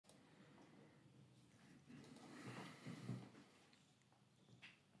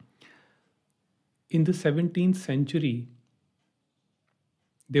In the 17th century,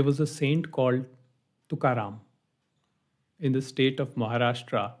 there was a saint called Tukaram in the state of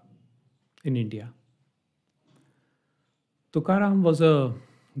Maharashtra in India. Tukaram was a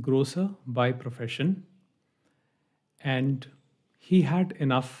grocer by profession, and he had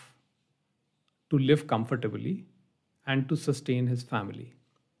enough to live comfortably and to sustain his family.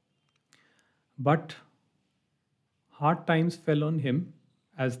 But hard times fell on him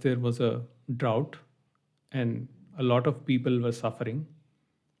as there was a drought and a lot of people were suffering,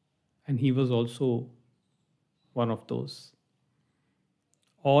 and he was also one of those.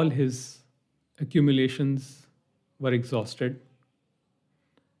 All his accumulations were exhausted,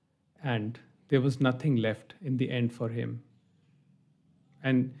 and there was nothing left in the end for him.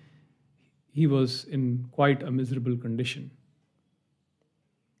 And he was in quite a miserable condition.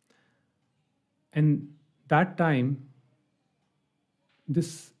 And that time,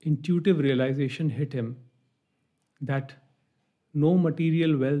 this intuitive realization hit him that no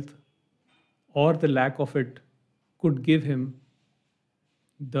material wealth or the lack of it could give him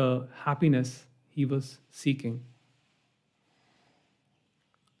the happiness he was seeking.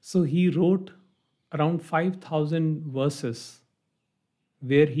 So he wrote around 5,000 verses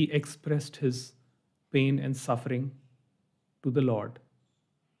where he expressed his pain and suffering to the Lord.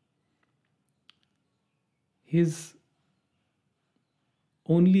 His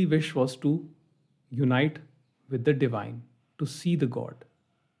only wish was to unite with the divine, to see the God.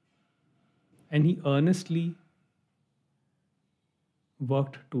 And he earnestly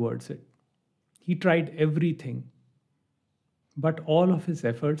worked towards it. He tried everything, but all of his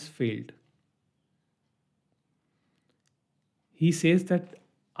efforts failed. He says that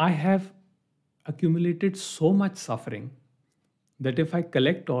I have accumulated so much suffering that if I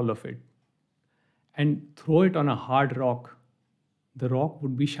collect all of it and throw it on a hard rock, the rock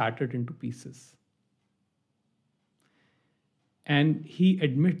would be shattered into pieces. And he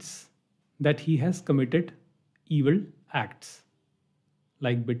admits that he has committed evil acts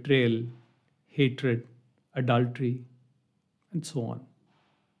like betrayal, hatred, adultery, and so on.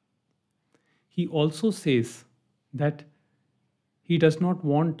 He also says that he does not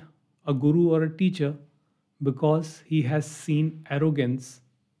want a guru or a teacher because he has seen arrogance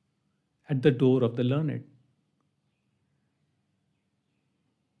at the door of the learned.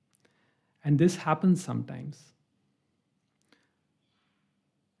 And this happens sometimes.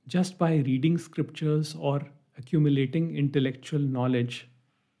 Just by reading scriptures or accumulating intellectual knowledge,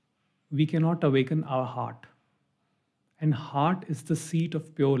 we cannot awaken our heart. And heart is the seat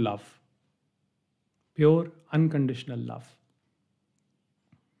of pure love, pure unconditional love.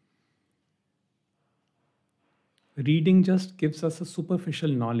 Reading just gives us a superficial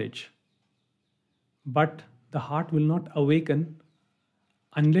knowledge, but the heart will not awaken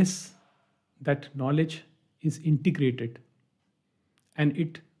unless that knowledge is integrated and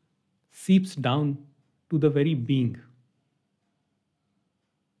it seeps down to the very being.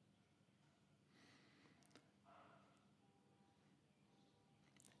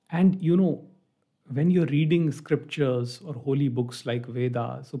 And when you're reading scriptures or holy books like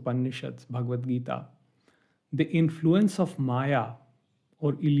Vedas, Upanishads, Bhagavad Gita, the influence of Maya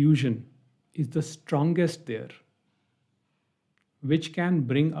or illusion is the strongest there, which can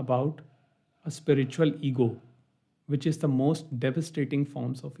bring about a spiritual ego, which is the most devastating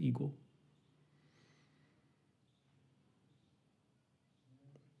forms of ego.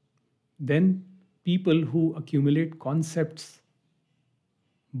 Then people who accumulate concepts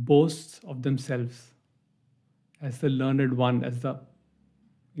boasts of themselves as the learned one, as the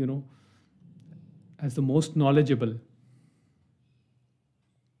you know as the most knowledgeable,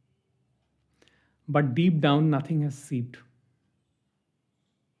 but deep down nothing has seeped.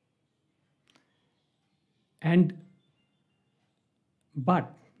 And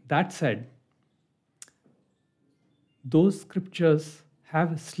but that said, those scriptures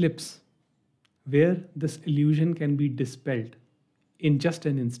have slips where this illusion can be dispelled in just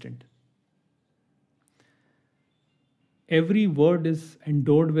an instant. Every word is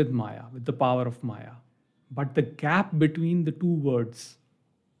endowed with Maya, with the power of Maya. But the gap between the two words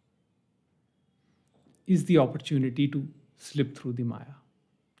is the opportunity to slip through the Maya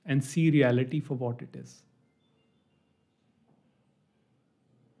and see reality for what it is.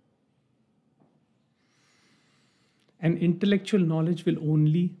 And intellectual knowledge will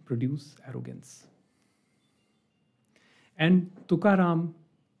only produce arrogance. And Tukaram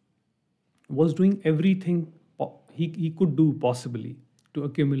was doing everything he could do possibly to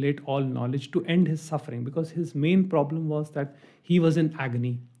accumulate all knowledge to end his suffering, because his main problem was that he was in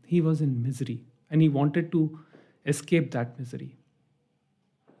agony, he was in misery, and he wanted to escape that misery.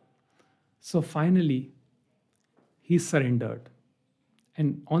 So finally, he surrendered.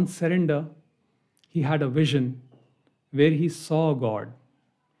 And on surrender, he had a vision where he saw God,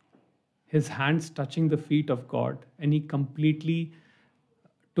 his hands touching the feet of God, and he completely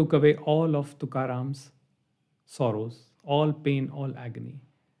took away all of Tukaram's sorrows, all pain, all agony.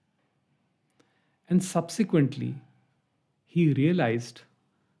 And subsequently, he realized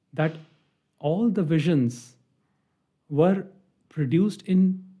that all the visions were produced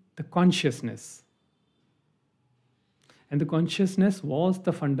in the consciousness. And the consciousness was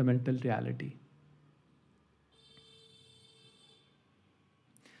the fundamental reality.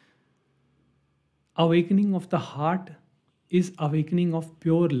 Awakening of the heart is awakening of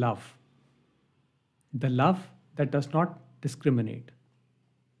pure love, the love that does not discriminate.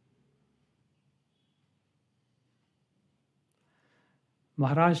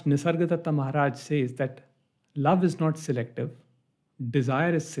 Maharaj Nisargadatta Maharaj says that love is not selective,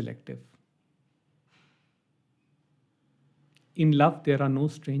 desire is selective. In love, there are no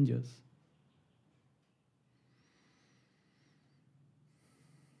strangers.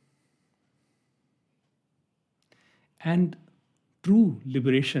 And true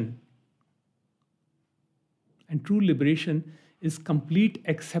liberation, is complete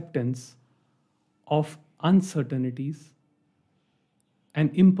acceptance of uncertainties and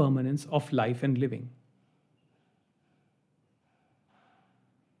impermanence of life and living.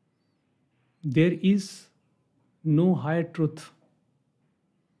 There is no higher truth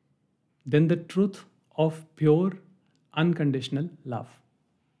than the truth of pure, unconditional love.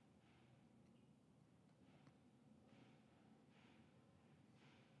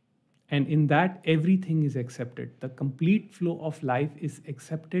 And in that, everything is accepted. The complete flow of life is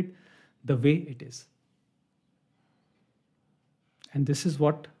accepted the way it is. And this is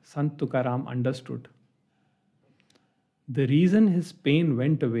what Sant Tukaram understood. The reason his pain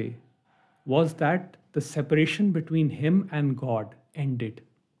went away was that the separation between him and God ended.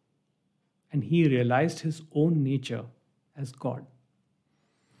 And he realized his own nature as God.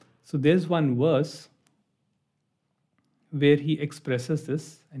 So there's one verse where he expresses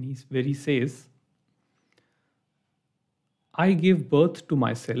this, and where he says, I gave birth to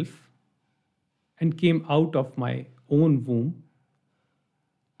myself and came out of my own womb.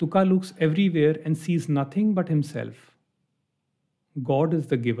 Tuka looks everywhere and sees nothing but himself. God is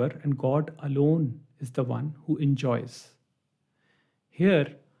the giver, and God alone is the one who enjoys.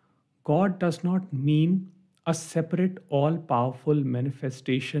 Here, God does not mean a separate, all powerful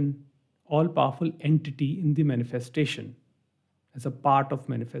manifestation, all powerful entity in the manifestation, as a part of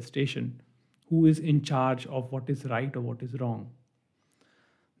manifestation, who is in charge of what is right or what is wrong.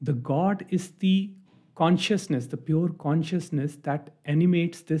 The God is the consciousness, the pure consciousness that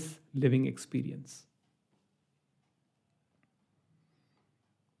animates this living experience.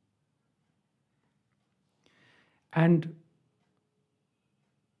 And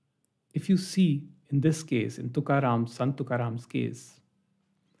if you see in this case, in Sant Tukaram's case,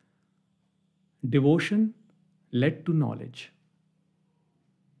 devotion led to knowledge.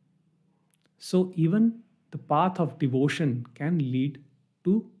 So even the path of devotion can lead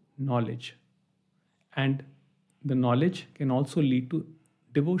to knowledge. And the knowledge can also lead to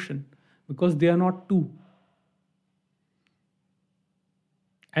devotion, because they are not two.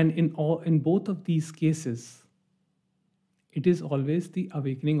 And in both of these cases, it is always the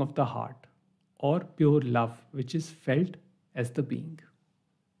awakening of the heart or pure love which is felt as the being.